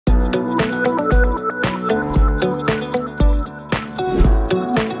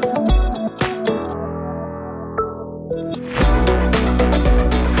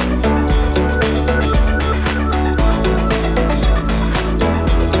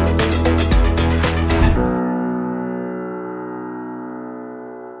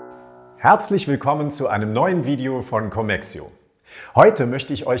Herzlich willkommen zu einem neuen Video von Comexio. Heute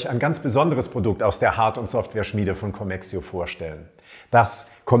möchte ich euch ein ganz besonderes Produkt aus der Hard- und Software-Schmiede von Comexio vorstellen.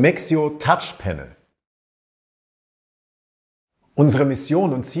 Das Comexio Touchpanel. Unsere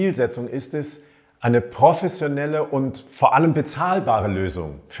Mission und Zielsetzung ist es, eine professionelle und vor allem bezahlbare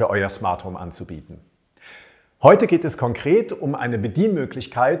Lösung für euer Smart Home anzubieten. Heute geht es konkret um eine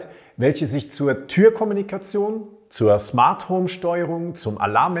Bedienmöglichkeit, welche sich zur Türkommunikation, zur Smart Home Steuerung, zum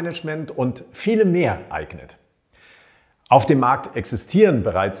Alarmmanagement und vielem mehr eignet. Auf dem Markt existieren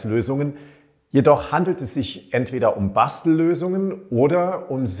bereits Lösungen, jedoch handelt es sich entweder um Bastellösungen oder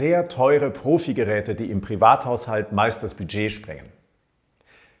um sehr teure Profigeräte, die im Privathaushalt meist das Budget sprengen.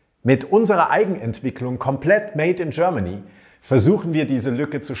 Mit unserer Eigenentwicklung komplett made in Germany versuchen wir diese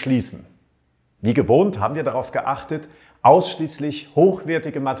Lücke zu schließen. Wie gewohnt haben wir darauf geachtet, ausschließlich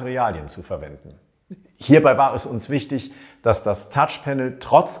hochwertige Materialien zu verwenden. Hierbei war es uns wichtig, dass das Touchpanel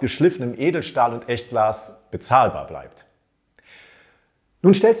trotz geschliffenem Edelstahl und Echtglas bezahlbar bleibt.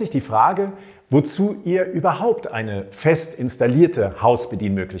 Nun stellt sich die Frage, wozu ihr überhaupt eine fest installierte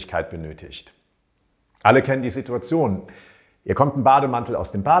Hausbedienmöglichkeit benötigt. Alle kennen die Situation. Ihr kommt im Bademantel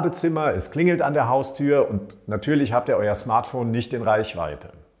aus dem Badezimmer, es klingelt an der Haustür und natürlich habt ihr euer Smartphone nicht in Reichweite.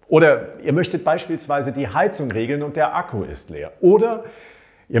 Oder ihr möchtet beispielsweise die Heizung regeln und der Akku ist leer. Oder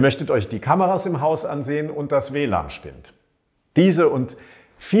ihr möchtet euch die Kameras im Haus ansehen und das WLAN spinnt. Diese und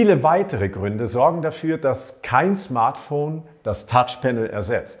viele weitere Gründe sorgen dafür, dass kein Smartphone das Touchpanel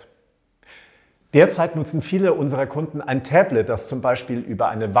ersetzt. Derzeit nutzen viele unserer Kunden ein Tablet, das zum Beispiel über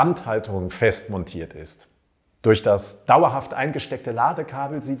eine Wandhalterung fest montiert ist. Durch das dauerhaft eingesteckte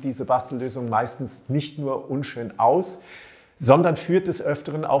Ladekabel sieht diese Bastellösung meistens nicht nur unschön aus, sondern führt des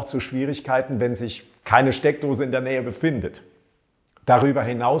Öfteren auch zu Schwierigkeiten, wenn sich keine Steckdose in der Nähe befindet. Darüber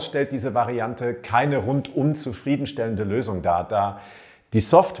hinaus stellt diese Variante keine rundum zufriedenstellende Lösung dar, da die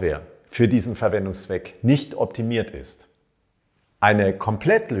Software für diesen Verwendungszweck nicht optimiert ist. Eine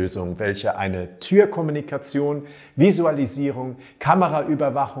Komplettlösung, welche eine Türkommunikation, Visualisierung,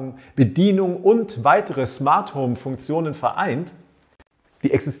 Kameraüberwachung, Bedienung und weitere Smart Home Funktionen vereint,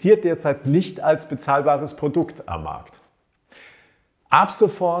 die existiert derzeit nicht als bezahlbares Produkt am Markt. Ab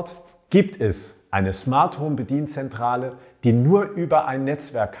sofort gibt es eine Smart Home Bedienzentrale, die nur über ein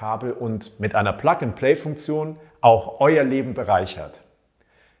Netzwerkkabel und mit einer Plug-and-Play-Funktion auch euer Leben bereichert.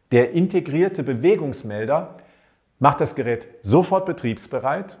 Der integrierte Bewegungsmelder macht das Gerät sofort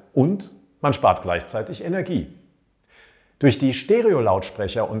betriebsbereit und man spart gleichzeitig Energie. Durch die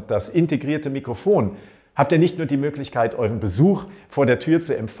Stereo-Lautsprecher und das integrierte Mikrofon habt ihr nicht nur die Möglichkeit, euren Besuch vor der Tür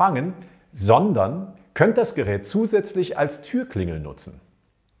zu empfangen, sondern könnt das Gerät zusätzlich als Türklingel nutzen.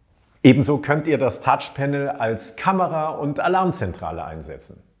 Ebenso könnt ihr das Touchpanel als Kamera- und Alarmzentrale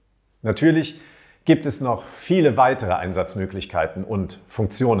einsetzen. Natürlich gibt es noch viele weitere Einsatzmöglichkeiten und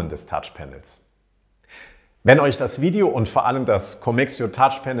Funktionen des Touchpanels. Wenn euch das Video und vor allem das Comexio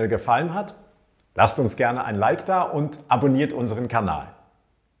Touchpanel gefallen hat, lasst uns gerne ein Like da und abonniert unseren Kanal.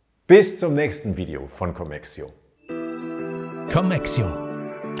 Bis zum nächsten Video von Comexio. Comexio.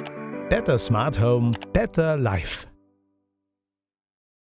 Better Smart Home, better Life.